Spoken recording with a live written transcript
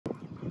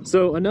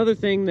So another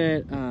thing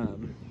that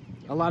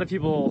a lot of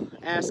people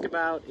ask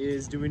about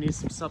is, do we need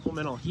some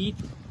supplemental heat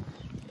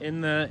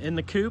in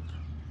the coop?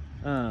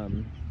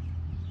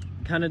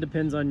 Kind of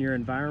depends on your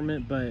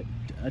environment, but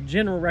a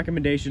general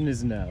recommendation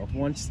is no.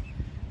 Once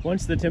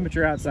the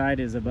temperature outside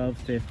is above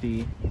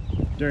 50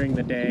 during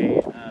the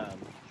day,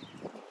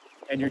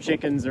 and your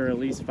chickens are at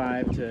least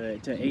 5 to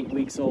 8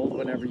 weeks old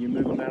whenever you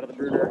move them out of the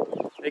brooder,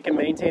 they can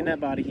maintain that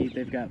body heat.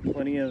 They've got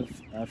plenty of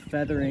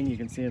feathering. You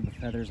can see the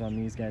feathers on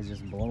these guys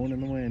just blowing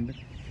in the wind.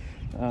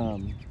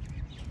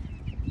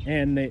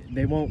 And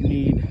they won't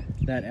need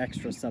that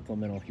extra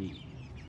supplemental heat.